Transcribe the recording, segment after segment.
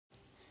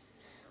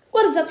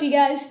What is up, you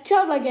guys?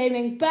 Childlike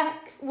Gaming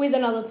back with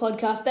another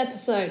podcast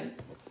episode.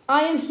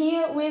 I am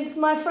here with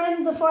my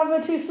friend, the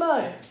 502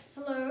 Slow.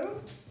 Hello.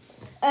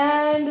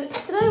 And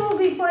today we'll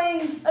be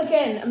playing,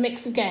 again, a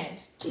mix of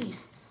games.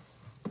 Jeez.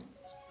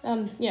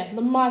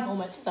 The mic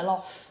almost fell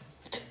off.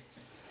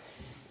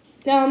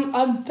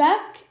 I'm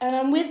back, and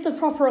I'm with the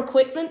proper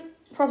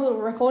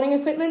recording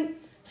equipment,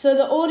 so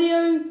the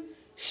audio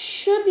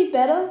should be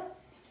better.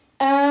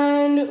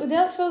 And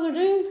without further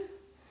ado,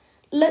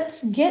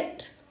 let's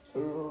get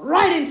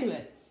right into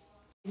it.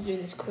 Do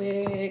this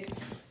quick.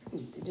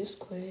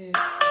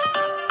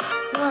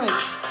 Right.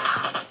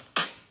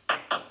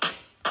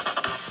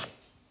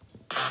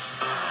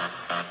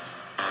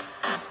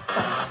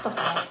 Stop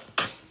that.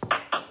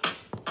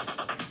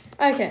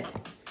 Okay.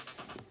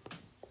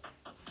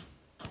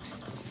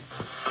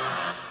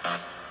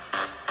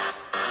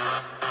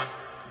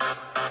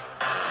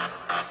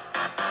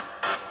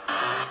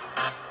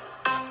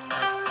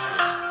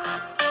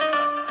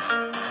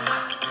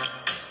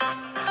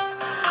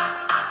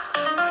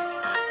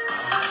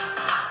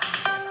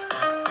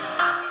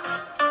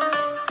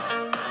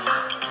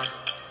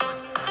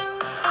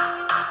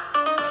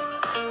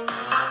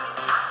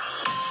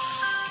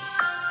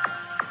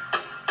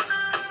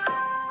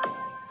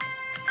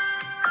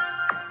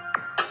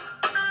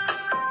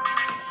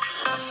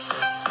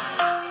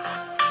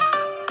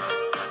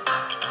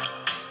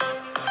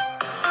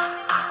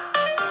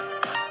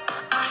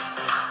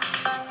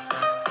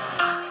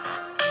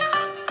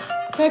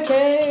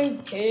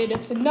 Okay,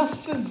 that's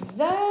enough of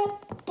that,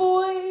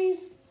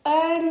 boys.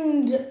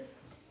 And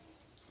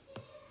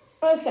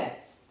okay,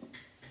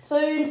 so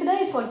in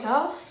today's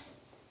podcast,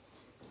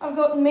 I've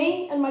got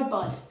me and my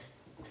bud.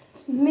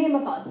 It's me and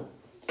my bud.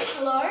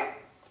 Hello.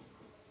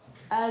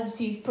 As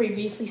you've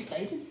previously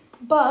stated.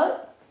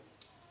 But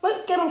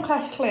let's get on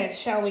Clash of Clans,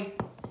 shall we?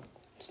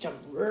 Let's jump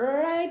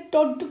right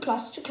on to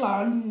Clash of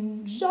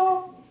Clans.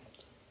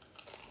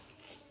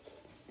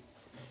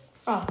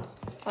 Oh, I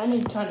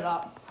need to turn it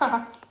up.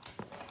 Haha.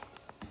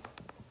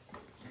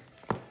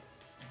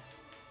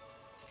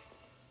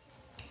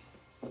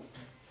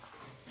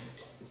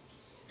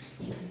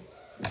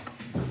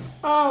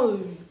 Oh,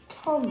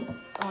 come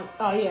on.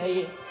 Oh,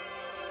 yeah.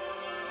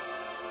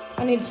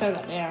 I need to turn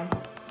that down.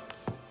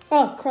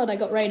 Oh, crud, I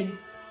got raided.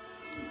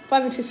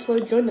 502 Slow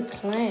joined the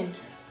clan.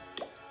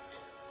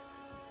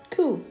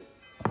 Cool.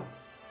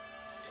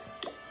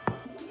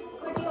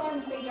 What do you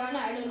want to be on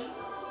Ireland?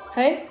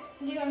 Hey?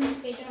 What do you want to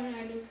be on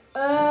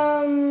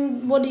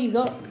Ireland? What do you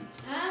got?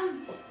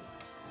 I'm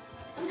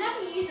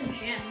happy to use some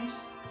gems.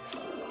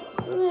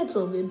 That's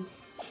all good.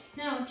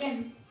 No,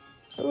 gem.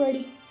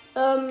 Alrighty.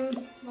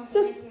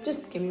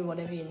 Just give me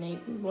whatever you need,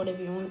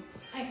 whatever you want.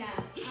 Okay.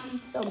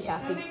 I'll be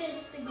happy. Maybe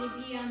just to give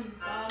you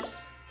bobs.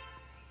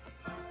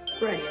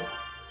 Radio.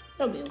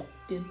 That'll be all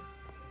good.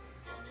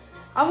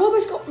 I've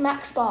always got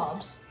max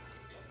barbs.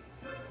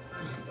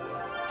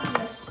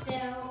 Your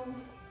spell.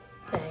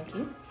 Thank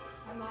you.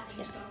 I like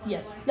your spell.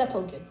 Yes, that's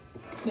all good.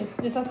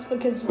 That's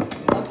because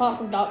apart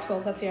from Dark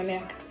Spells, that's the only I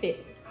could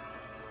fit.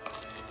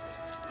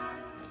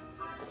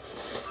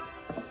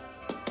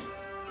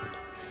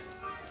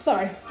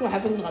 Sorry, we're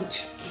having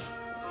lunch.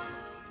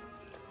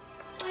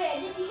 Oh yeah,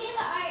 did you hear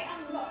that I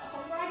got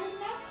hog riders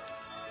now?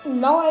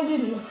 No, I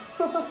didn't.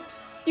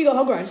 You got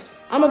hog riders.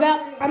 I'm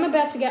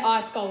about to get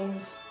ice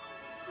golems.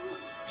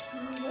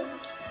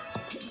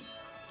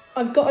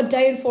 I've got a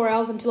day and 4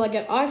 hours until I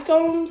get ice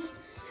golems,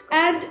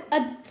 and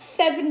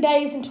 7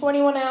 days and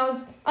 21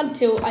 hours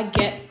until I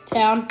get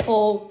Town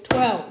Hall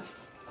 12.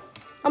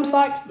 I'm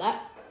psyched for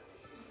that.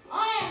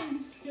 I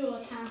am still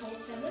a Town Hall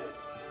 7.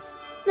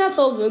 That's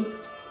all good.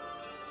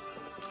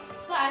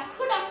 But I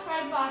could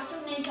upgrade, but I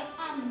still need to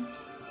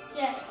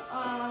get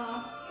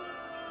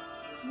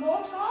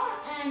mortar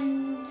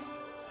and.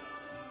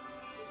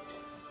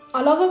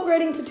 I love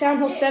upgrading to Town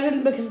Hall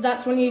 7 because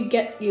that's when you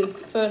get your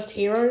first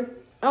hero.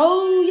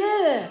 Oh,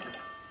 yeah.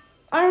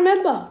 I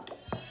remember.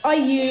 I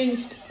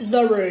used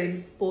the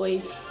rune,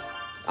 boys.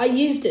 I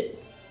used it.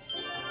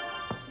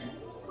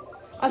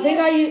 I think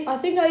I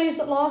used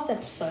it last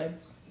episode.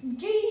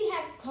 Do you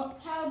have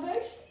clock tower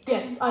boost?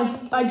 Yes,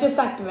 I just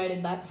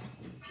activated that.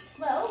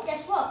 Well,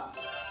 guess what?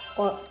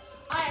 What?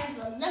 I have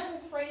a level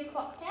 3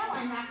 clock tower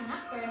and I can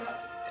upgrade it.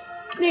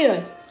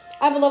 Neither.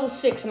 I have a level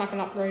 6 and I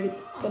can upgrade it,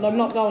 but I'm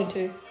not going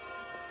to.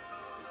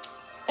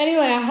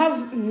 Anyway, I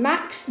have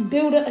max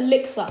builder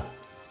elixir.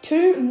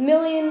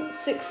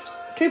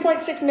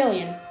 2.6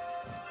 million.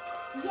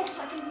 Yes,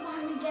 I can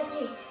finally get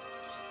this.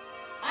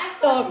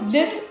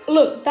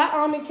 Look, that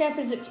army camp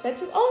is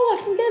expensive. Oh,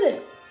 I can get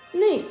it.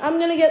 Neat. I'm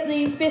going to get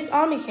the 5th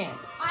army camp.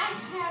 I am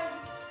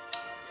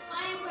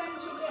going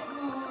to get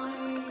my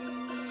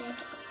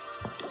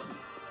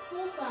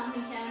 4th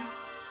army camp.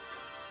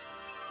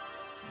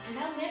 And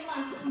I'll get my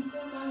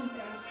 4th army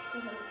camp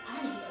because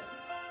I need it.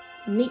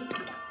 Neat.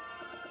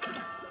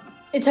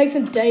 It takes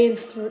a day and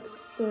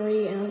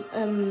 3 hours.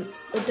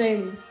 A day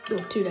and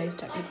 2 days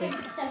technically. I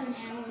think 7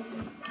 hours.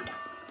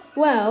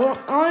 Well,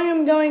 I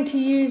am going to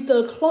use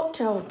the clock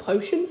tower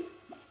potion.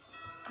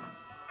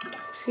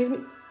 Excuse me.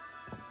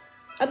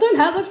 I don't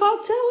have a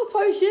clock tower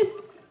potion.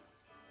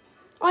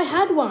 I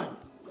had one.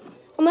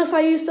 Unless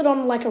I used it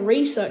on like a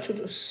research, which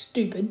was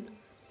stupid.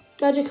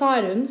 Magic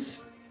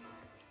items.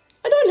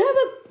 I don't have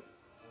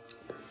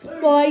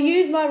a... Well, I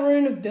used my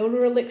rune of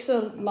builder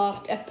elixir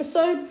last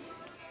episode.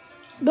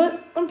 But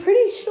I'm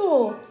pretty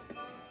sure...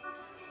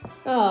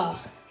 Maybe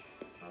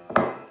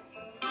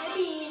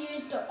you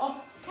used it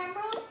off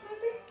camera,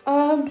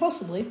 maybe?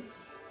 Possibly.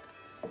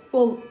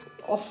 Well,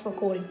 off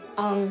recording.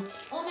 Or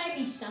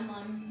maybe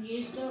someone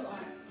used it,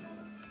 like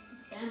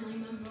family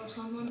member or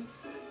someone.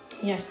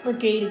 Yes,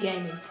 Brigade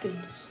Gaming.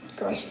 Goodness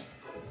gracious.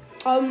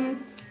 You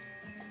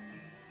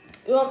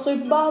want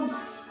super bobs?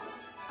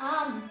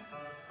 No,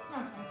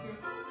 thank you.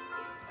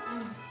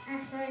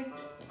 Actually,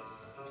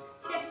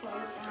 yes,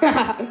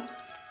 please.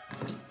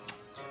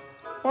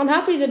 Well, I'm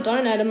happy to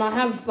donate them. I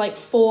have like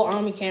 4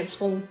 army camps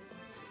full.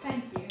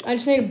 Thank you. I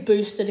just need to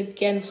boost it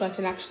again so I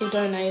can actually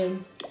donate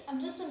them. I'm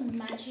just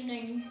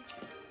imagining.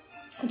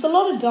 It's a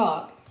lot of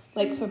dark.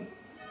 Like for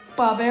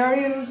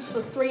barbarians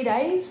for 3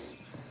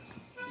 days.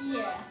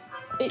 Yeah.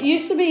 It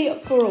used to be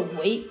for a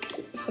week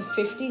for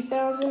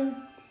 50,000.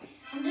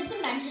 I'm just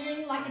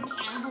imagining like a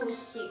Town Hall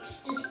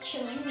 6 just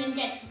chilling and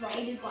gets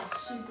raided by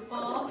super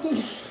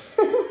barbs.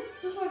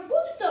 Just like,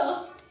 what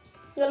the?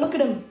 Yeah, look at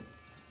them.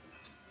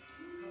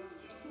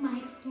 My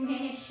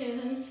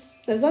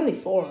precious. There's only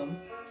 4 of them.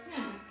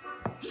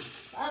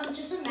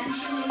 Just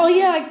imagining. Oh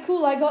yeah,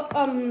 cool. I got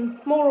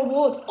more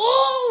rewards.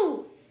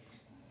 Oh!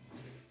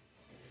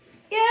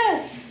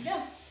 Yes!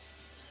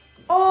 Yes.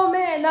 Oh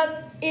man,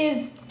 that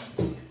is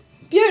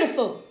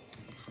beautiful.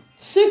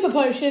 Super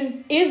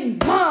potion is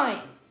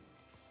mine.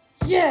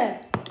 Yeah.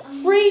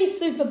 Free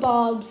super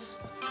barbs.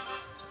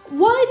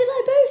 Why did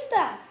I boost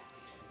that?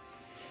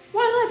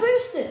 Why did I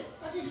boost it?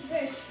 What did you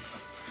boost?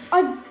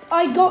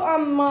 I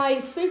got my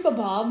super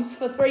barbs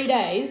for 3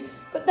 days,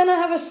 but then I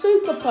have a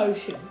super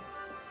potion.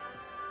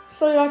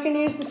 So I can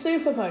use the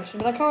super potion,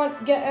 but I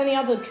can't get any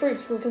other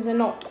troops because they're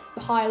not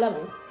high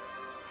level.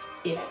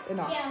 Yeah,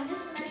 enough. Yeah, I'm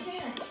just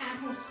imagining a Town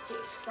Hall 6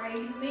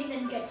 raiding me,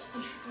 then gets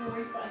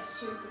destroyed by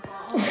super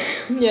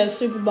barbs. Yeah,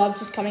 super barbs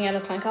just coming out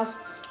of tank house.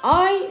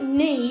 I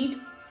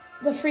need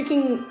the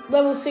freaking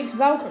level 6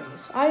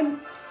 Valkyries. I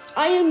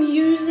am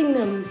using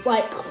them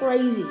like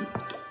crazy.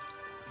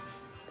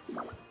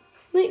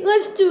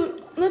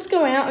 Let's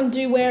go out and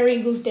do Where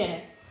Eagles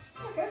Dare.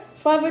 Okay.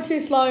 502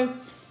 slow.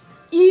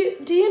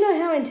 Do you know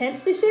how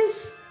intense this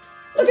is?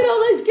 Look at all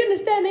those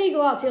goodness damn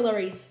eagle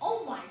artilleries.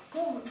 Oh my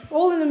god.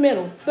 All in the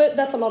middle, but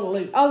that's a lot of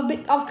loot.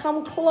 I've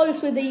come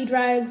close with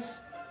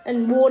E-Drags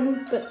and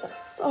Warden, but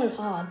that's so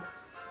hard.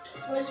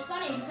 Well, it's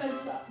funny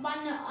because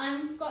one that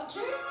I've got to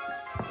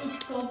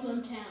is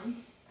Goblin Town.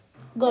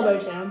 Gobbo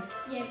Town.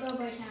 Yeah,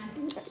 Gobbo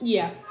Town.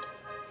 Yeah.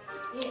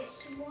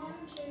 It's 1,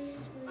 2,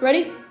 3.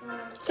 Ready? 4,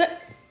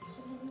 Set.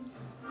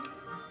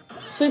 7.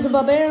 Super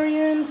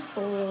Barbarians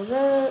for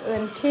the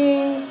then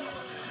King.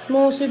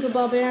 More Super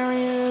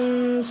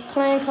Barbarians.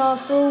 Clan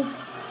Castle.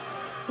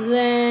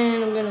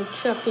 Then I'm gonna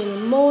chuck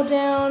in more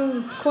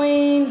down.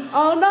 Queen.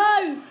 Oh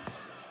no!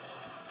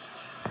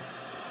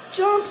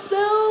 Jump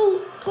spell!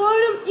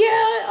 Clone him!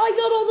 Yeah, I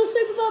got all the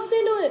super bobs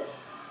into it!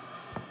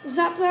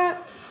 Zap that.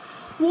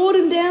 Ward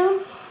him down.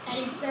 That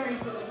is very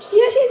good.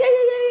 Yes.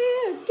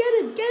 Get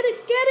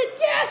it.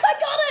 Yes, I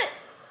got it!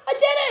 I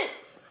did it!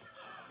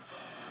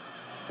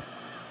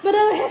 But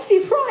at a hefty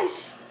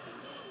price.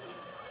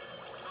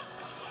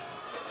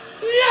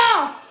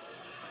 Yeah!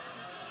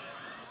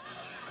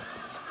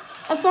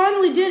 I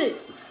finally did it.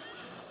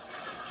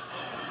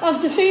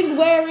 I've defeated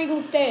Where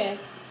Eagles Dare.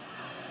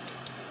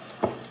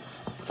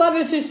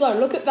 502 slow,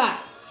 look at that.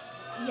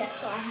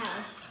 Yes, I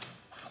have.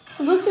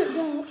 Look at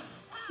that.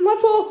 My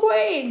poor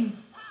queen.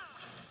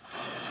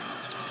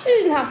 She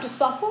didn't have to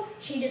suffer.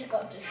 She just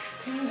got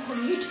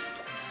destroyed.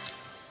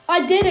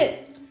 I did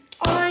it.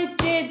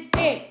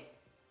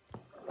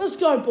 Let's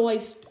go,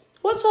 boys.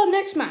 What's our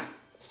next map?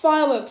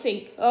 Fireworks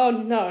Inc. Oh,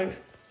 no.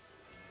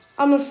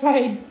 I'm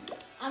afraid.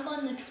 I'm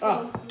on the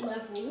 12th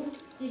level.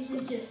 This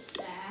is just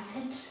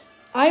sad.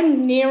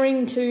 I'm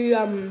nearing to,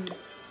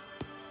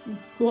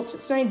 what's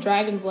its name?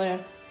 Dragon's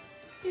Lair.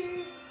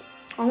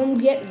 I'm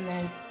getting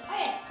there. Oh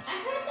yeah, I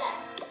heard that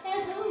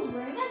there's a little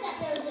rumor that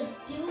there was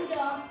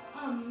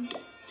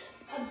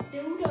a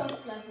builder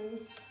level.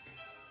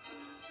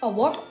 A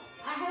what?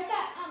 I heard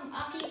that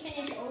after you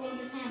finish all of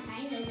the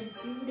campaign, there's a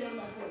builder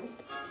level.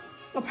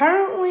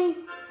 Apparently,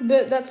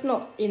 but that's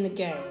not in the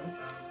game.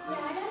 Yeah,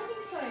 I don't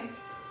think so. I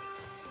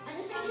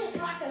just think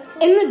it's like a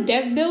quick... In the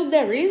dev build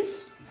there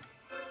is,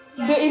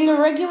 Yeah, but in the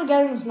regular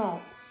game it's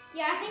not.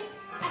 yeah,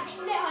 I think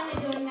they're only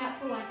doing that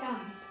for like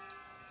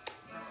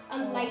a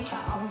later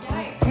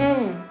update.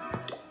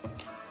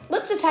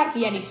 Let's attack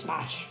Yeti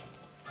Smash.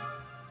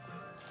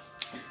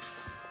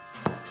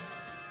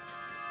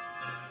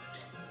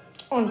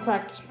 On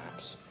practice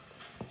maps.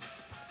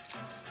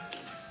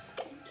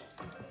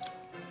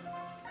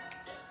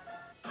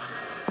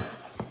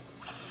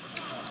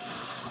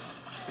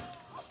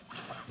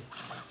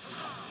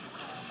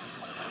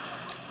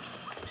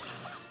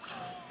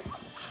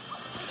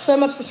 So So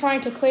much for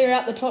trying to clear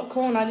out the top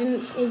corner. I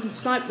didn't even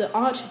snipe the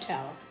archer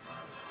tower.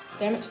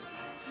 Damn it.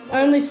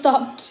 I only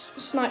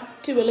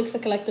sniped 2 elixir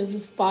collectors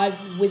with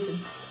 5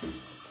 wizards.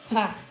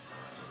 Ha.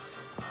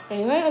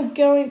 Anyway, I'm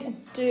going to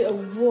do a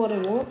water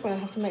walk, but I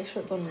have to make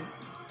sure it's on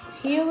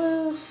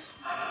healers.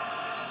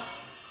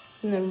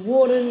 And then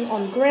warden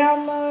on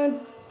ground mode.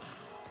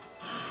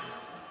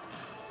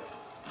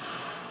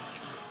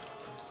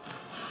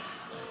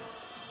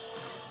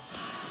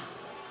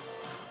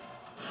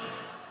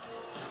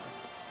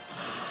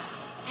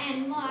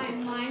 And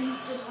mine's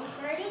just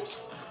upgraded.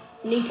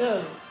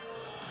 Nico.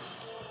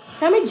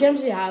 How many gems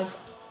do you have?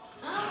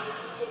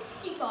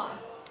 65.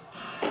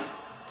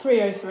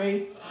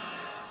 303.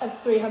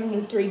 That's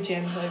 303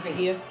 gems over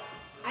here.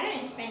 I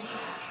don't spend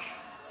cash.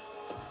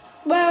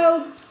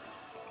 Well,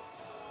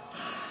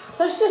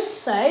 let's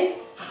just say,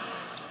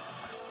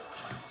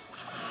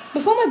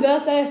 before my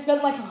birthday, I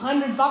spent like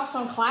 $100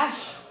 on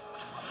Clash.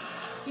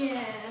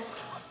 Yeah.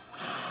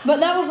 But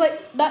that was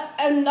like that,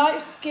 and I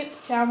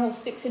skipped Town Hall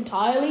 6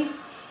 entirely.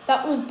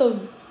 That was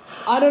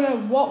I don't know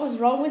what was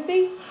wrong with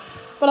me,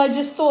 but I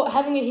just thought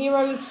having a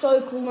hero was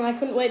so cool, and I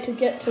couldn't wait to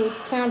get to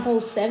Town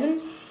Hall 7.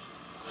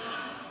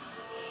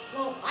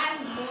 Well, I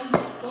haven't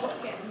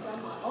bought gems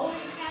on my old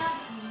account,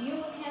 new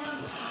account.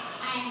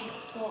 I ain't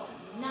bought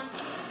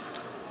nothing.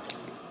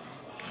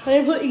 I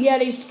didn't put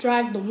Yetis to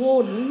drag the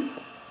warden.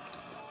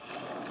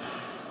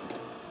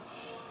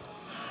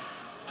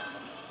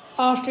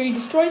 After he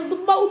destroys the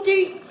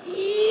multi.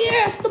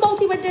 Yes, the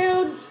multi went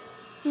down.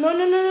 No.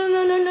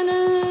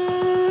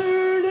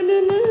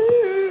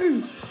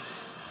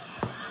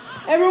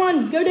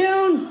 Everyone, go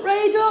down.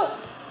 Rage up.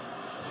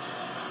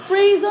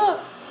 Freeze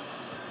up.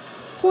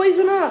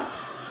 Poison up.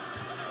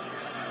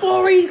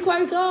 Freeze,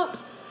 quake up.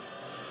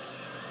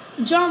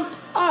 Jump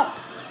up.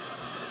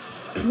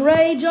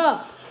 Rage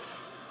up.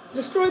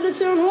 Destroy the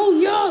town hall.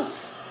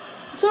 Yes.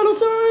 Tunnel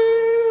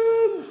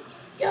time.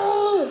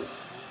 Yeah.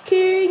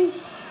 King.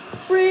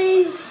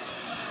 Freeze.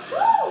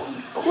 Woo!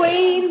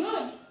 Queen.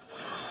 Good.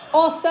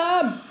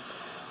 Awesome.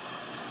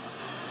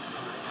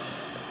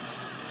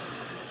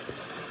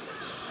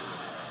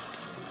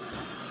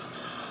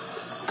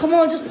 Come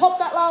on, just pop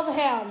that lava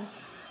hound.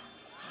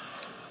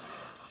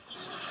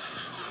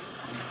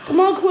 Come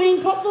on,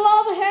 Queen, pop the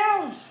lava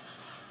hound.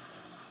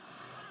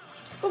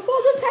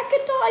 Before the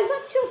packet dies,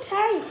 that's your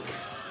tank.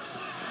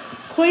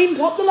 Queen,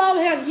 pop the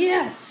lava hound.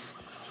 Yes.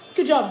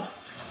 Good job.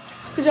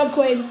 Good job,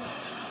 Queen.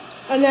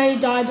 And now you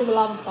died to the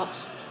lava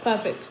pops.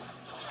 Perfect.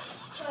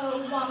 So,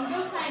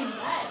 you're saying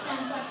that, it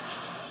sounds like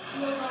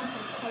you're going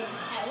for total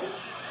hell.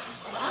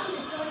 And I'm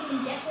just doing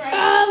some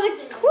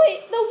decorating.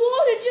 The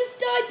water just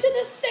died to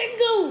the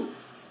single.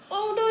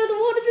 Oh no, the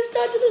water just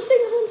died to the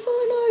single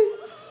inferno.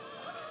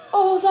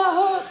 Oh, that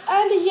hurts.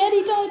 And a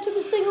Yeti died to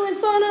the single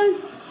inferno.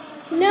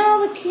 Now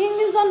the king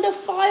is under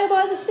fire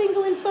by the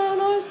single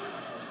inferno.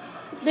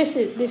 This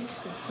is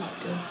not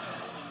good.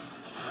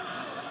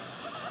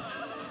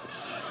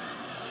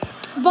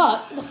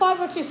 But the 5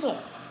 are too slow.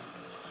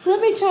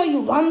 Let me tell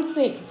you one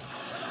thing.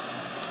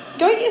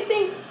 Don't you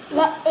think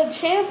that a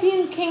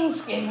champion king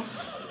skin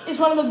is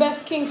one of the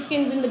best king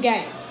skins in the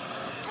game?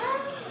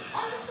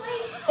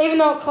 Honestly, Even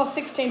though it costs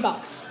 $16.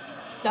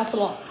 That's a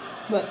lot.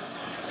 But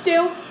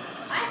still.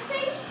 I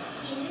think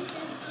skins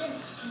is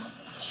just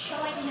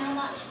showing how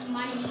much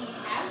money you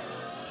have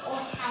or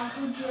how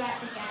good you're at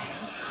the game.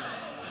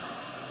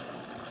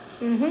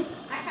 Mm-hmm.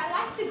 Like, I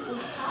like the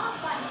good part,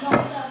 but not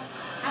the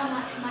how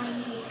much money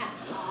you have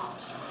part.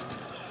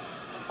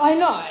 I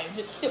know,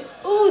 but still.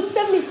 Ooh,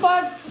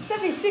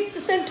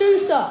 76%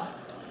 2-star.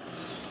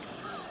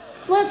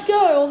 Let's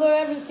go, although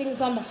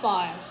everything's under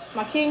fire.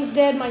 My king's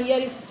dead, my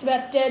Yeti's just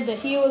about dead, the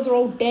healers are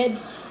all dead.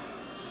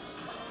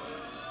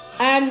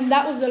 And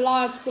that was the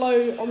last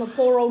blow on the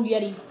poor old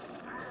Yeti.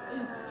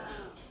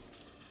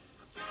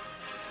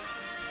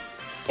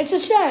 It's a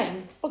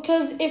shame,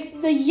 because if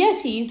the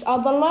Yetis are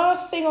the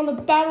last thing on the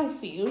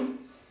battlefield,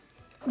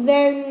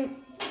 then...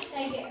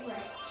 They get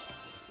wrecked.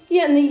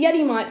 Yeah, and the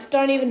Yeti mites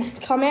don't even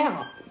come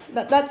out.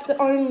 That's the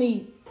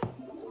only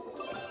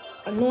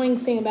annoying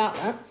thing about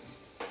that.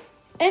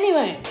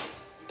 Anyway,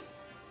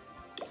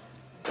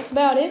 that's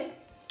about it.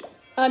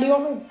 Do you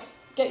want me to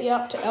get you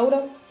up to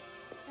Elder?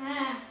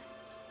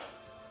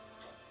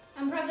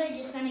 I'm probably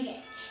just going to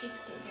get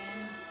kicked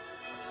again.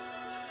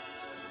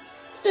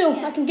 Still,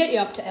 Yeah. I can get you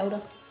up to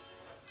Elder.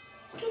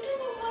 Still don't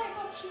know why I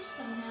got kicked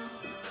somehow.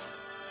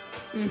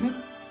 Mm-hmm.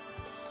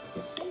 I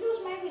think it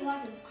was maybe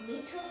like a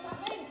glitch or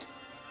something.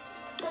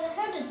 But I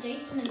heard a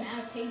decent amount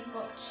of people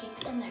got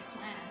kicked from their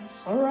clans.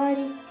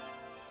 Alrighty.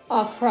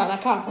 Oh, crap, I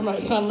can't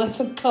promote you unless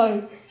I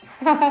go.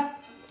 What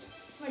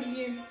are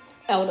you?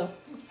 Elder.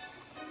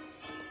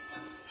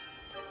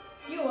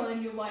 You're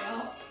on your way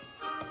up.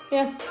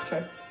 Yeah,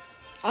 true.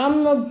 I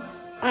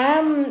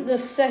am the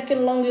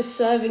second longest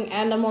serving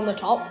and I'm on the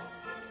top.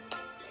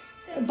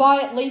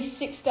 By at least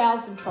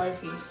 6,000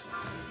 trophies.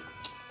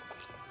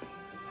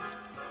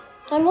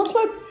 And what's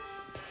my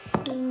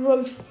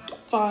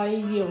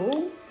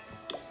profile?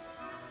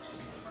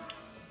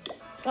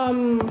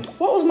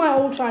 What was my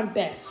all-time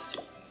best?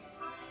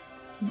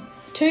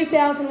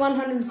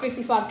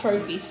 2,155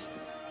 trophies.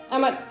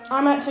 I'm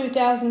at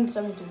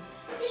 2,072.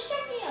 Just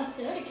checking our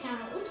third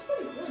account. It looks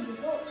pretty good. You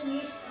bought the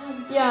new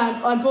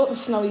Yeah, I bought the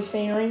snowy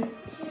scenery. Yeah.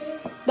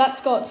 That's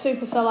got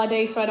Supercell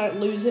ID, so I don't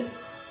lose it.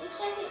 Looks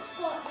like it's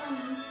got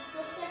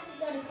looks like we've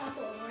got a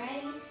couple of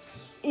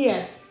rags.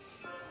 Yes.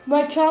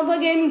 My Champa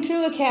Gaming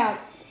 2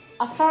 account.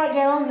 I can't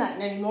get on that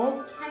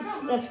anymore. How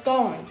come? That's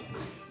gone.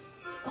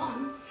 It's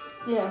gone.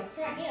 Yeah. It's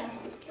right here.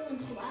 It's still in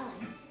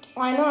Tualan.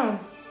 I know,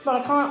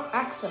 but I can't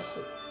access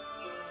it.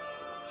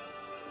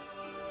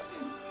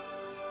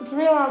 It's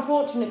really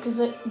unfortunate because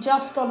it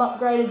just got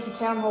upgraded to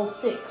Town Hall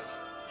 6.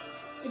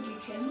 Did you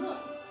change it?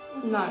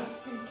 No. You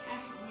spend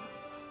cash on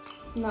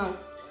it. No.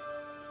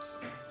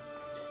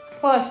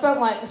 Well, I spent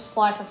like the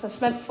slightest. I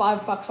spent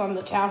 $5 on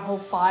the Town Hall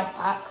 5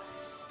 pack.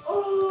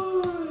 Oh.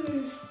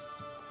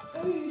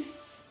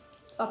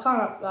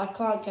 I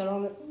can't get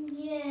on it.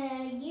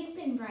 Yeah, you've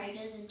been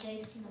rated a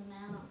decent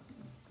amount.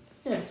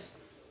 Yes.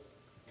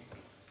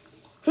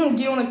 Do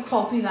you want to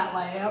copy that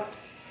layout?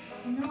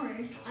 No,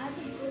 I have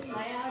a good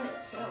layout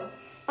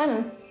itself. I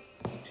know.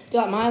 Do you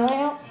like my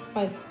layout?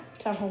 My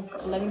Town Hall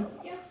 11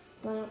 Yeah.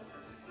 layout?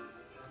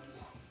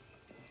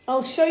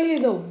 I'll show you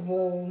the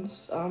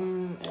walls.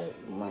 Edit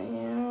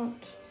layout.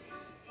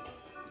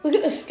 Look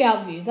at the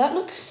scout view. That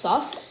looks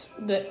sus,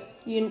 but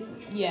yeah.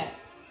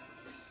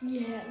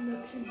 Yeah, it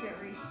looks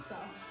very sus.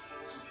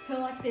 I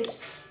feel like there's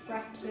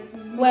traps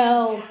everywhere.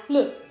 Well,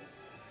 look.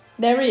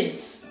 There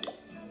is.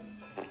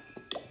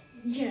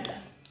 Yeah.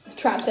 There's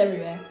traps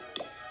everywhere.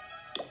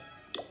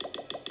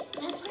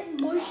 That's like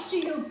most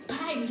of your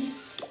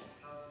base.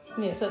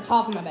 Yes, that's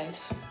half of my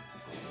base.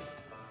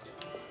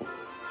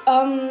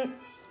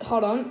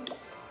 Hold on.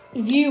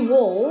 View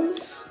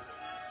walls.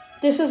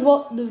 This is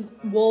what the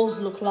walls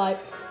look like.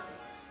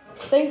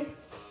 See?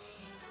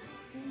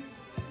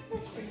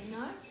 That's pretty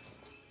nice.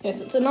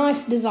 Yes, it's a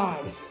nice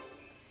design.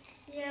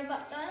 Yeah,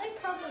 but the only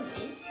problem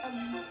is,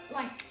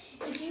 like,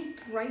 if you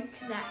break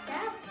that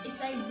gap, if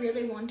they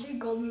really want to,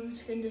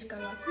 goblins can just go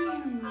like,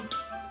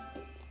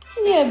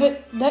 Yeah,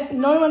 but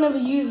no one ever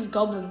uses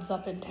goblins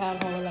up in Town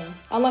Hall 11.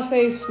 Unless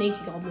they use sneaky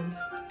goblins.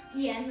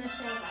 yeah, unless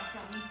they're like,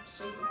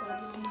 super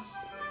goblins.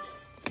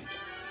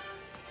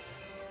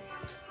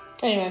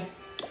 Anyway.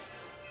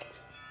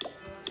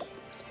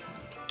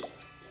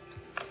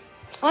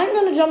 I'm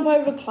going to jump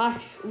over to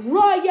Clash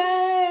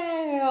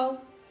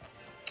Royale.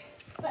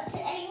 But to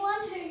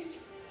anyone who's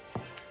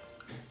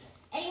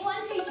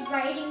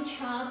rating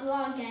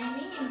Charblar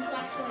Gaming and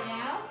Clash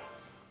Royale,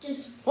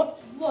 just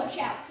watch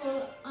out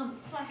for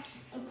Clash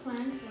of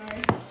Clans.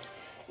 Sorry,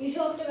 you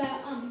talked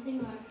about thing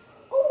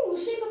like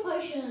super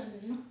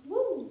potion.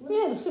 Woo.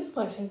 Yeah, the super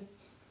potion.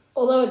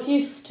 Although it's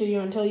useless to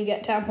you until you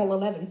get Town Hall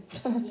 11.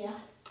 Yeah.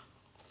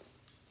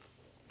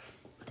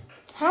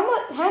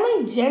 How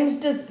many gems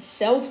does it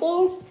sell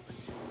for?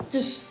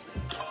 Just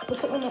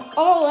look at them.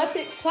 Oh,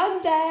 Epic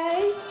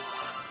Sunday.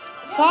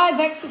 5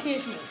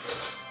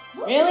 executioners.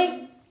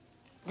 Really?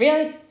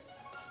 Really?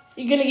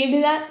 You gonna give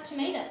me that? To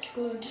me, that's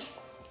good.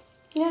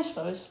 Yeah, I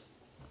suppose.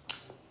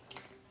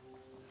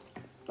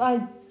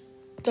 I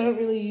don't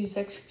really use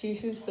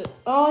executioners, but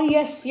oh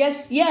yes,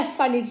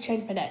 I need to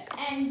change my deck.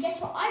 And guess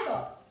what I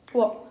got?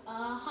 What?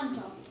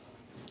 Hunter.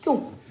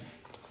 Cool.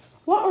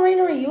 What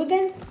arena are you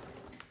again?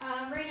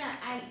 Arena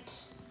 8.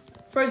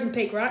 Frozen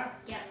Peak, right?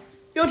 Yeah.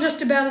 You're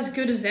just about as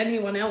good as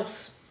anyone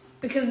else.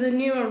 Because the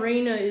new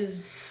arena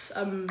is,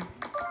 And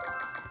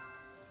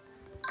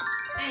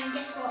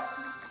guess what?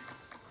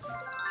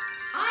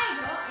 I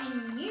got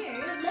a new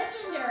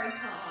legendary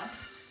card.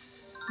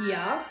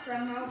 Yeah.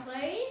 Drumroll,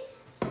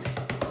 please.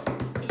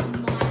 It's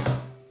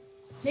mine.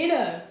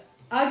 Neato.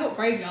 I got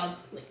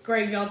Graveyards.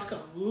 Graveyards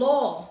got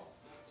law.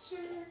 Sure.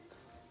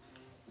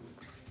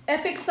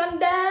 Epic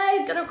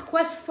Sunday. Got a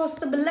request for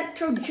some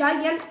Electro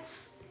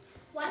Giants.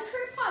 One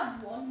troop I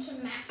want to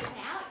max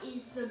out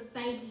is the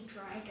baby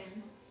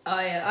dragon. Oh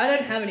yeah, I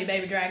don't have any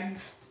baby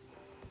dragons.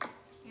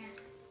 Yeah.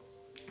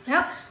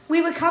 Now,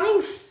 we were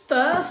coming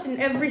first in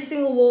every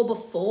single war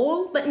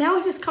before, but now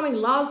it's just coming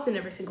last in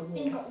every single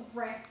Then war. got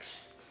wrecked.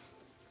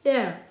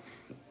 Yeah.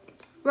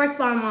 Wrecked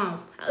by a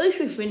mile. At least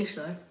we finished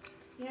though.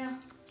 Yeah.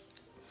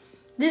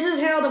 This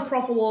is how the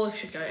proper wars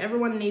should go.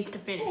 Everyone needs to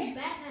Oh, finish.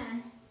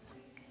 Batman.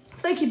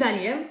 Thank you,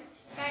 Batty M.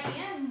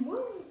 Batman,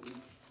 woo.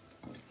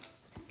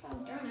 Oh,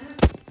 darn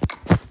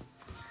it.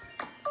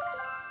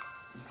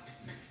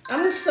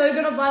 I'm also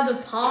gonna buy the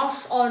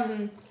pass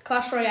on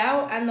Clash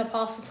Royale and the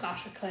pass of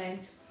Clash of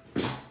Clans.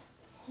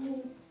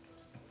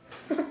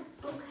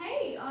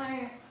 Okay,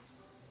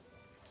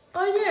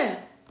 Oh yeah,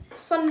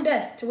 sudden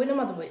death to win a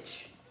Mother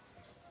Witch.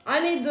 I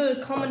need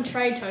the common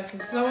trade token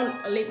because I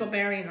want Elite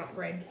Barbarian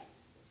upgrade.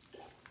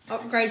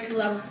 Upgrade to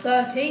level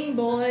 13,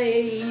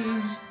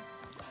 boys.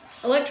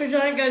 Electro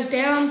Giant goes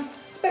down.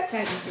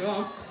 Spectate if you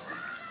want.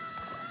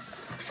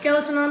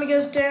 Skeleton Army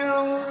goes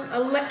down.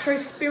 Electro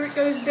Spirit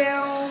goes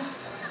down.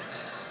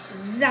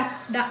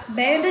 Zap that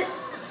bandit.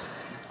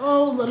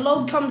 Oh, the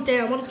log comes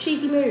down. What a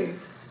cheeky move.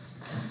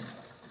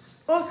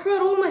 Oh,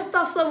 crud, all my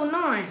stuff's level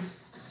 9.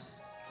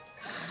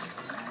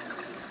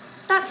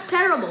 That's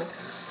terrible.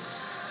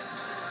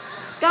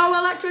 Go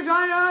Electro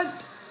Giant!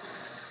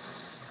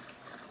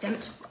 Damn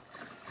it.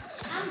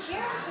 I'm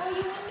cheering for you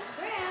in the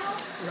crowd.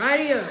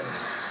 Radio.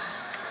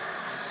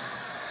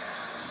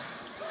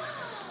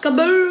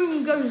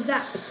 Kaboom! Go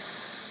Zap.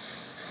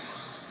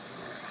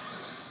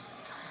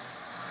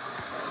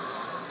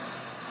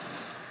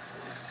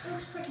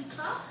 Looks pretty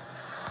tough.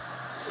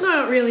 No,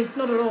 not really.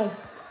 Not at all.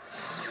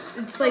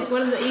 It's like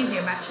one of the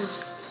easier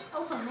matches.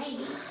 Oh, for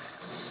me.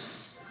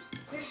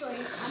 Usually,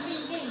 I've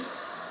been getting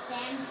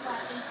spammed by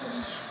people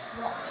and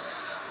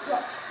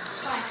dropped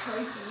by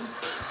trophies.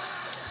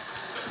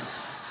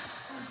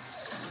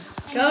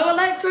 Go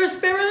Electro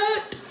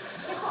Spirit!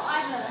 Guess what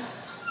I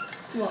versed?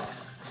 What?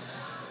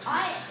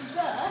 I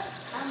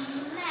versed a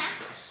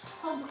maxed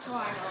Hog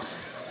Rider.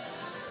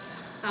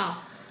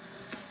 Oh.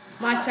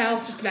 My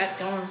tail's just about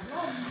gone.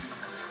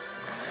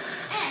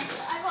 And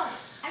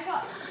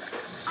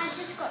I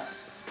just got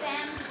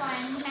spammed by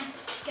a max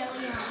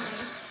Skelly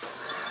Army.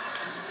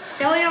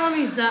 Skelly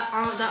armies that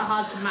aren't that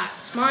hard to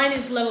max. Mine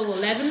is level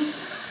 11,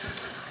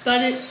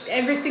 but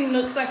everything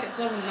looks like it's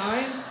level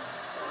 9.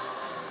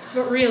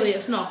 But really,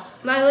 it's not.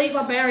 My elite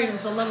barbarian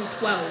was a level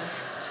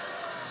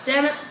 12.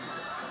 Damn it. I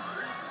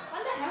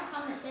wonder how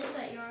come it says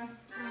that you're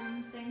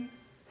thing.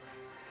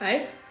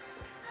 Hey?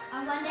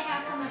 I wonder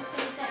how come it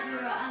says that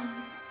you're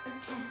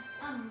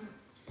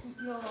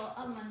you're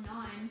a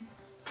 9.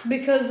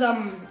 Because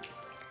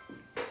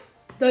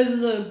those are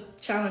the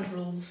challenge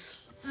rules.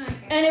 Okay.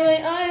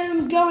 Anyway, I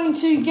am going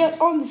to get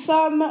on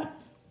some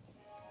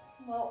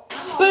Well,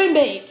 Boom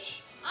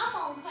Beach. I'm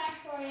on Clash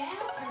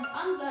Royale and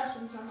I'm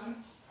versing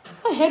someone.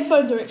 My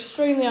headphones are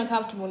extremely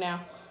uncomfortable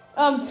now.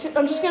 I'm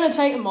just going to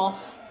take them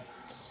off.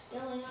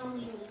 Skelly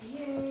Army with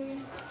you.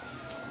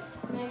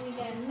 Maybe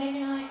get a Mega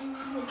Knight in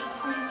with the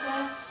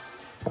Princess.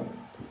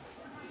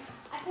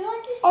 I feel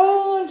like this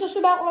Oh, I'm just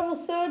about level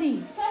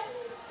 30.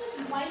 person's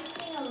just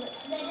wasting a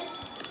little. They're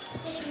just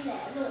sitting there.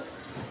 Look,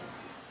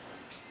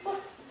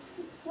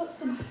 What's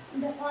the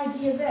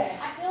idea there?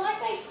 I feel like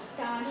they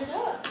started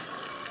up.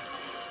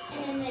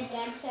 And then their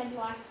dad said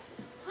like,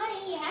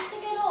 honey, you have to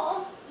get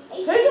off.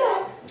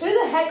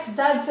 Who the heck's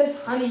dad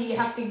says, honey, you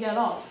have to get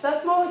off?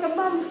 That's more like a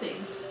mum thing.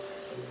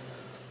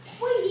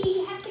 Sweetie,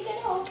 you have to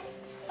get off.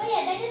 Oh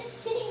yeah, they're just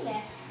sitting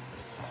there.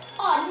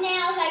 Oh,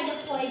 now they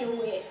deployed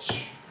a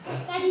witch.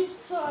 That is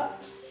so...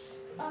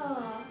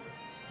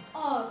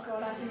 Oh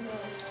god, I think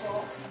that was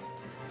bot.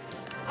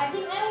 I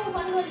think they were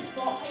one of those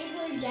bot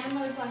people who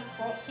download like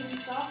bots and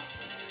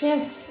stuff.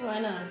 Yes, I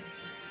know.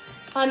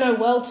 I know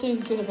well too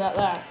good about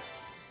that.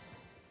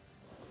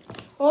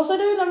 Also,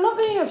 dude, I'm not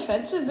being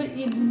offensive, but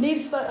you need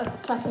to start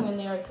attacking in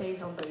the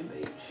OPs on Boom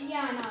Beach.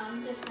 Yeah, I know,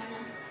 I'm just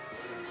gonna...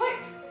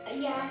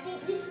 Yeah, I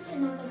think this is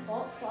another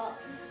bot, but...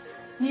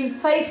 You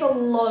face a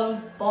lot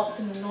of bots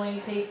and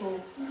annoying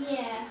people.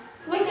 Yeah.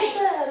 Look Okay,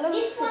 at that.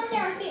 this one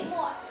they're a bit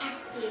more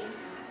active.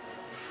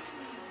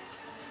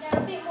 They're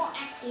a bit more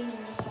active in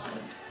this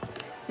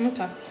one.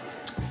 Okay.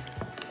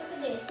 Look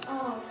at this.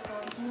 Oh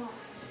god,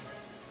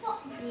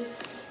 not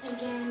this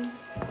again.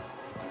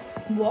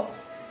 What?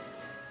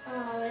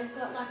 Oh, they've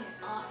got like an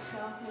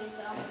archer with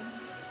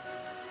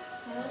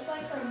let's go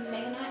for a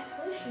Mega Knight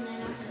push and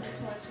then I can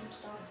deploy some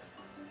stuff.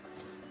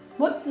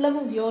 What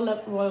level's your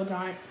Royal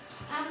Giant?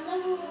 I'm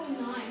level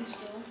 9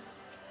 still.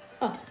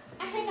 Oh.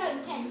 Actually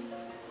no, 10.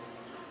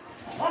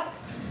 What?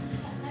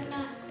 Mega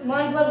Knight.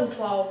 Mine's level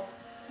 12.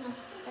 No,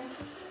 okay.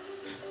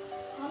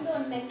 I'm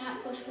doing Mega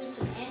Knight push with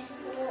some air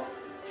support.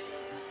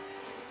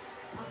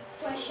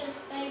 A precious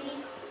baby.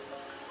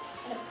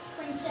 And a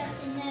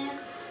princess in there.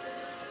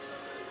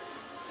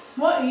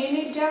 What you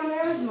need down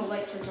there is an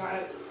Electro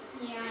Giant.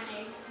 Yeah,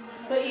 I know.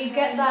 But you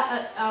get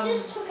that at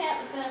Just took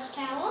out the first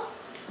tower.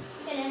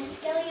 Get a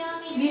Skelly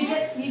Army in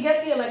there. you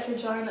get the Electro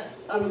Giant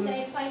at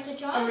They place a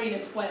giant. Arena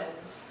 12.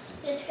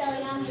 The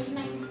Skelly Army is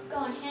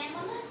going ham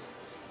on us.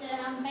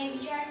 The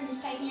baby dragon is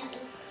taking out the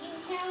king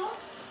tower.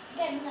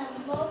 Get another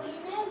Volk in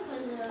there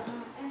because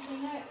actually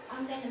no,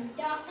 I'm getting a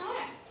Dark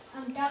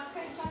Knight. Dark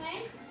Prince I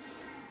mean.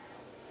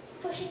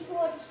 Pushing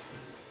towards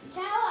the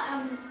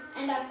tower.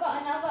 And I've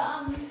got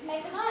another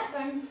Mega Knight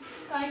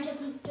going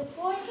to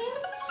deploy him.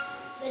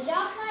 The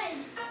Dark Knight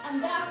is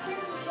Dark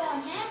Prince is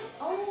going ham.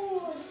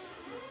 Oh,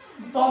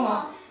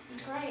 Bomber.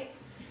 Great.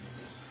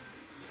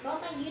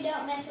 Bomber, you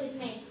don't mess with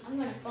me. I'm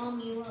gonna bomb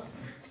you up.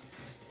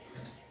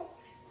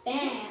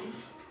 Bam.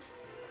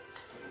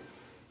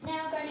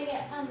 Now I'm going to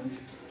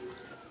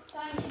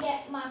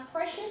get my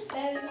precious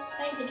baby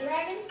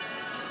dragon.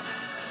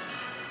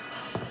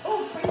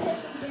 Oh,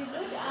 princess will do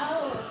good.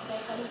 Oh, they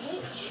got a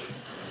witch.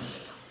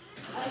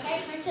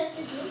 Okay, princess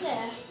is in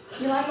there.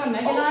 You like my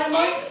Mega Oh,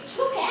 Knight? and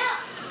took out.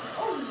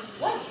 Oh,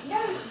 wait, no,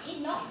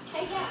 did not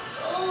take out.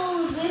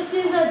 Oh, this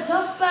is a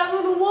tough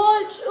battle to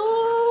watch. They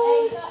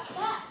Oh. got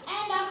that,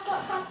 and I've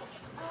got some.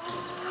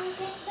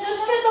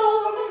 Just get the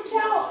whole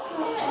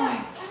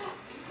tower.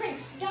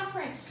 Prince, Dark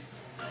Prince.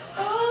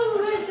 Oh,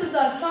 this is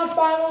a tough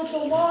battle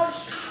to watch.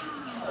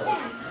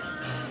 Bam.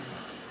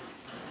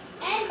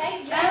 And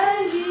baby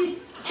dragon. And you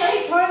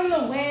take home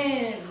the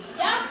win.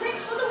 Dark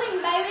Prince for the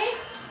win, baby.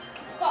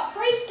 Got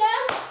 3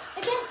 stars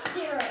against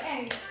 0.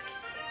 And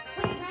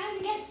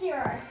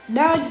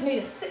Now I just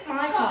need to sit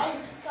my car.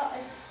 Got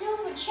a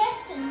silver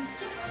chest and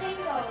 16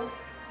 gold.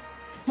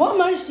 What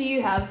emotes do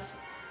you have?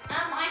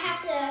 I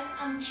have the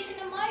chicken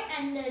emote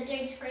and the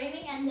dude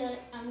screaming and the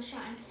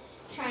shine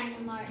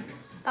emote.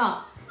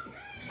 Oh.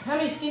 How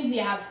many skins do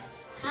you have?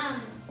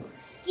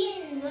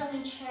 Skins, let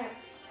me check.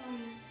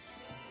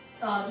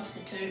 Just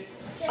the 2.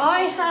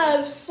 I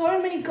have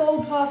so many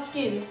gold pass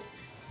skins.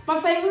 My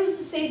favourite is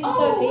the season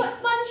 13.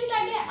 What one should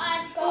I get?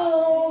 I've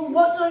got...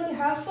 What don't you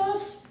have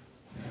first?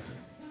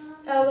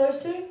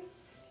 Those 2?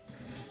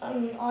 Ice.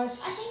 I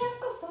think I've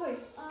got both.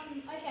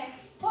 Okay.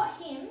 Got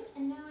him,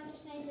 and now I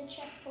just need to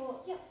check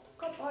for... Yep,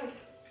 got both.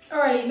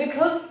 Alright,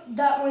 because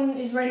that one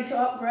is ready to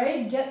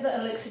upgrade, get the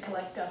elixir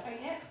collector.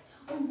 Okay.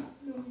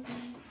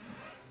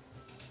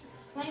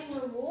 Claim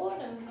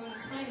reward, I'm going to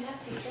claim that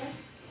feature.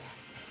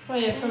 Oh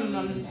yeah, from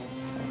Bam.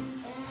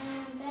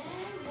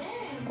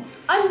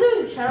 I'm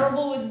doing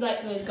terrible with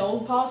like the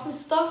gold pass and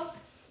stuff.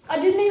 I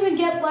didn't even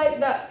get like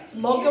that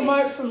log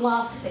emote from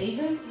last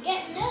season.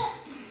 Getting it?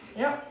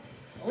 Yep.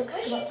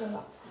 Elixir collector's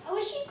up. I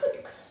wish you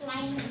could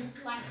claim,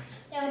 like,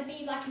 there would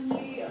be like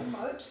new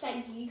emotes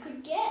that you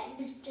could get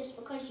just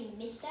because you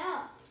missed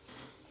out.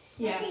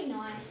 Yeah. That'd be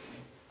nice.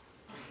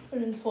 But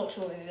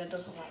unfortunately, that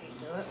doesn't let you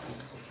do it.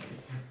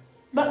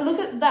 But look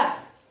at that.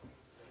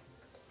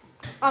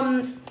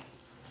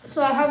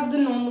 So I have the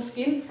normal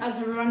skin, as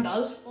everyone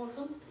does.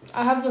 Awesome.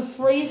 I have the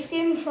free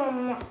skin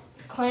from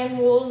Clan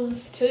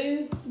Wars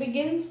 2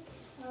 Begins.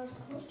 That was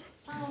cool.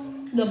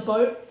 The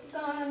boat.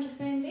 Going on to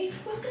Boom Beach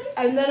quickly.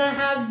 And then I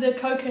have the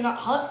coconut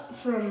hut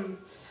from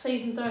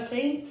season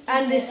 13.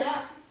 And this,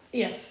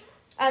 yes.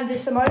 And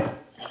this emote.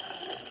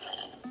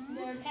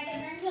 There are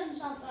packages and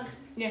something.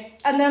 Yeah.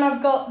 And then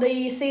I've got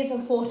the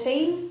season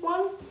 14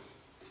 one.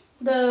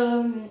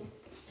 The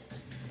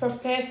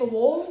Prepare for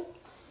War.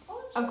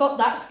 I've got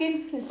that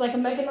skin. It's like a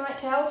Mega Knight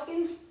Tower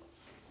skin.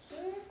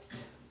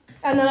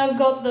 And then I've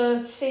got the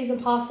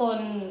season pass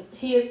on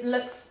here.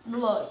 Let's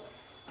look.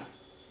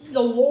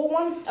 The war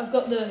one. I've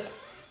got the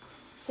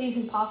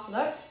season pass for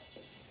that.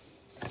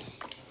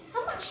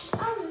 How much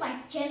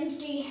like gems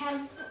do you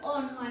have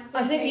on like?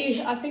 I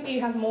think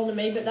you have more than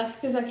me, but that's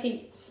because I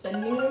keep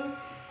spending them.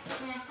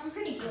 Yeah, I'm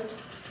pretty good.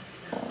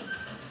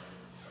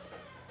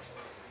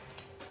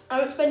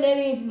 I don't spend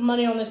any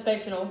money on this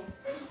base at all.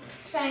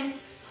 Same.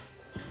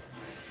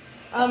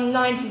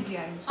 90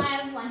 gems. I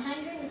have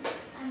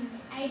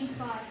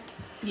 185.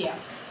 Yeah.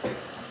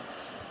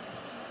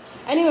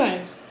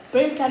 Anyway,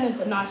 boom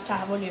cannons are nice to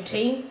have on your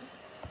team.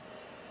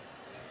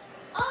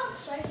 Oh,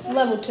 so.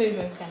 Level 2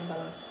 boom cannon, by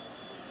the way.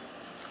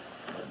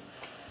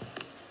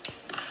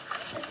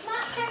 A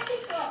smart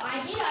tactic what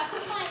I did, I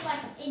put my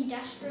like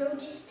industrial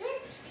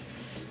district,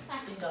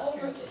 like all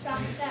the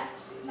stuff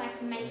that's like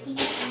making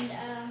it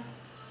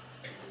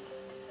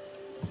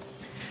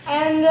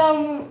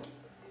And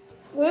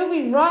we'll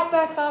be right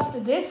back after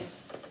this.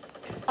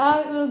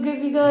 I will give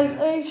you guys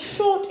a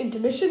short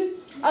intermission.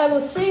 I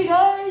will see you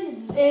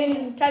guys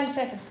in 10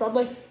 seconds,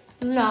 probably.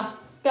 No,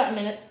 about a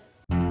minute.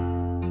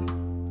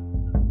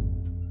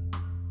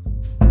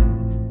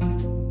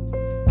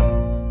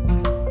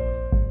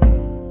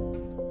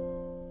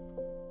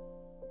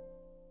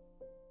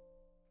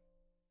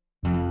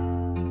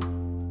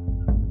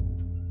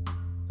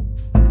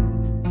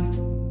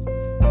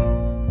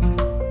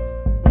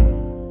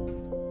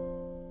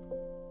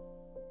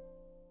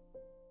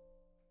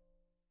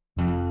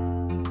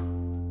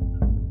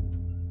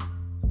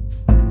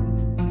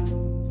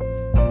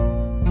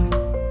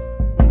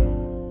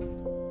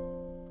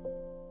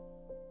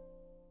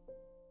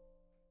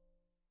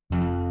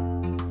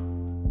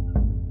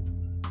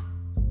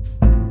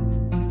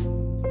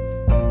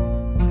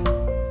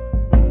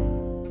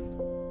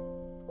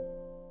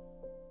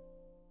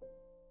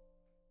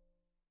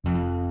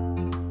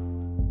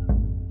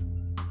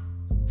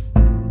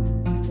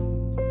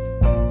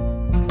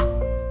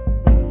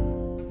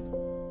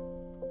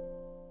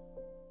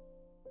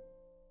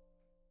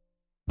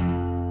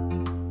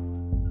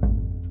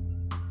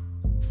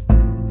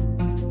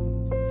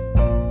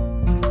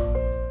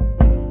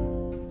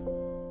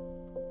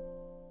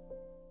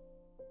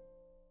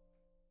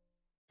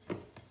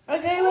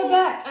 Okay, we're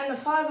back, and the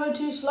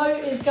 502 slow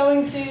is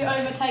going to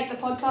overtake the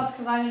podcast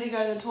because I need to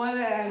go to the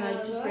toilet, and I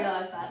just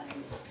realised that.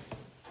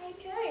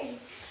 Okay.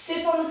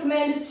 Sit on the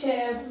commander's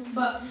chair,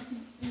 but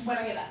when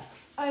I get back.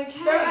 Okay.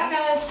 Go back,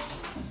 guys.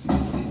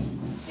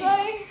 So,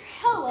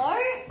 hello,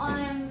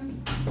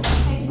 I'm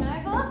taking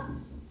over.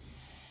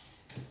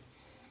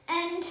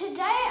 And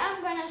today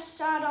I'm going to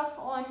start off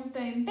on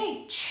Boom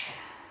Beach.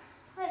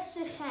 Let's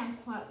just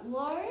sound quite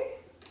low.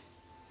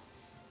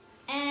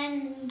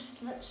 And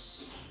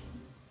let's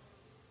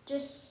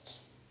just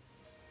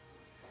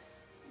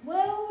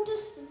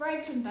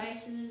raid some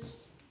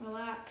bases,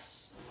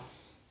 relax.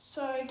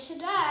 So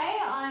today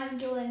I'm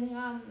doing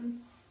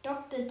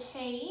Dr.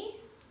 T.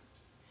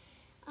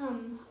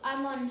 I'm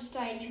on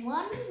stage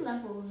 1,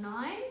 level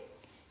 9,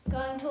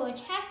 going to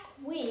attack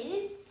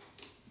with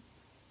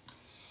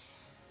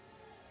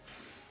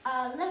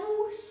a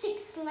level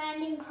 6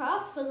 landing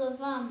craft full of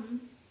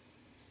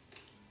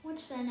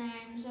what's their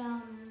names?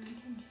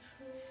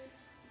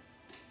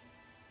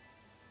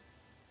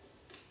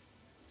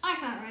 I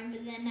can't remember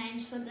their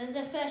names, but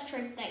the first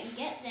troop that you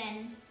get,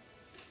 then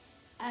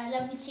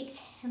level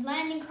 6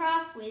 landing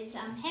craft with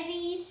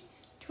heavies,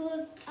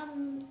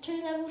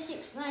 two level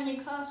 6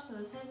 landing crafts for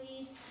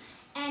heavies,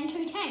 and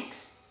 2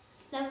 tanks.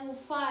 Level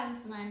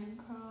 5 landing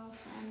craft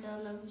and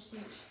level 6.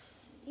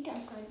 You don't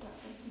upgrade that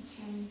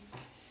weapon.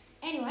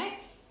 Anyway,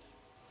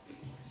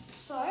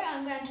 so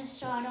I'm going to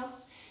start off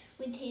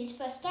with his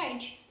first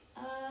stage.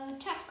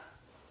 Attack.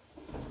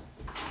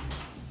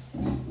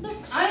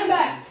 Looks. I am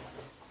back.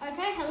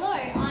 Okay, hello.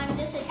 I'm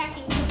just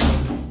attacking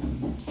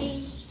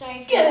his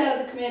stage. Get out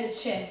of the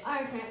commander's chair.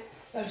 Okay.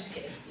 I'm just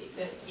kidding.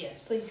 But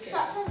yes, please get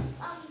Shot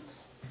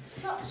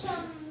out.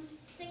 some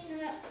thing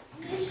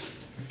like this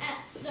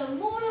at the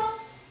mortar.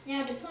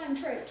 Now deploying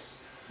troops.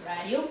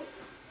 Radio.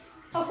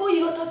 Oh, cool,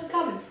 you got Dr.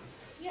 Coven.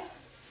 Yep.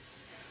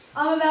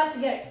 I'm about to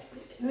get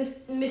Miss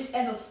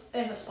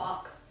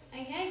Everspark.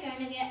 Okay,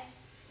 going to get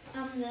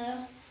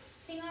the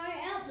thing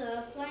out,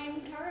 the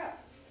flame turret.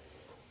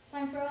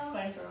 Flamethrower.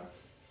 Flamethrower.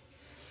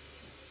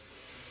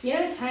 You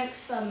know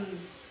tanks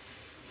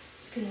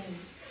can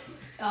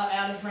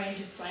out of range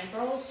of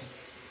flamethrowers?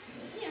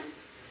 Yeah.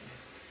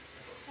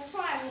 That's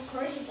why I'm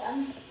recruited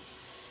them.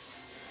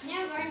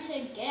 Now I'm going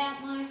to get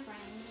out my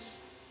friends.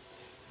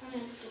 I'm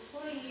going to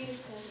deploy you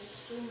because there's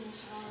still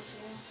missiles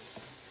here.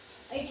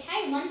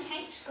 Okay, one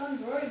tank's gone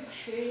rogue,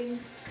 shooting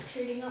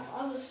up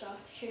other stuff,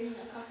 shooting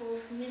a couple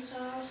of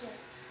missiles at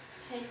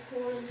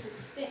headquarters. It's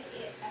a bit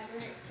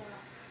aggregate, but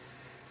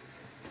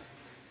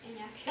in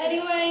action.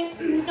 Anyway,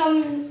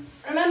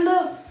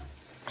 remember,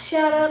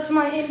 shout out to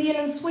my Indian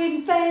and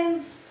Sweden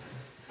fans.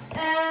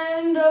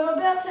 And I'm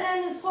about to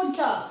end this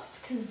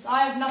podcast because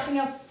I have nothing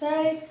else to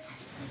say.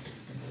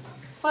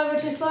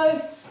 502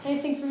 slow,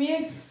 anything from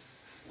you?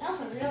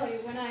 Nothing really.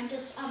 When I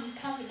just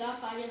covered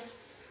up, I just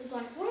was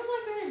like, what am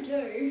I going to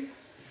do?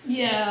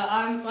 Yeah,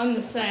 I'm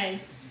the same.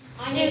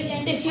 I need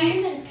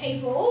entertainment,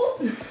 people.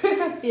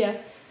 Yeah.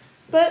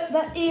 But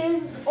that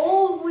is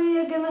all we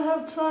are going to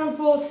have time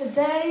for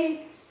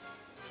today.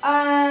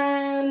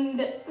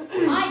 And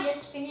I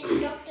just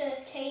finished Dr.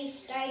 T's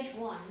stage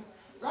 1.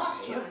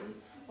 Last time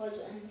was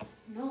a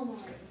normal.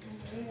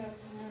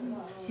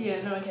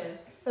 yeah, no one cares.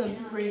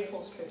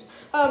 Reinforced troops.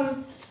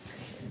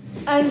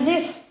 And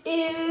this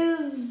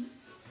is.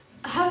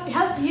 Hope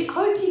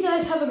you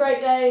guys have a great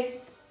day.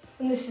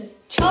 And this is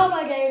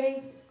Childlike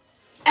Gaming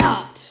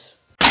out.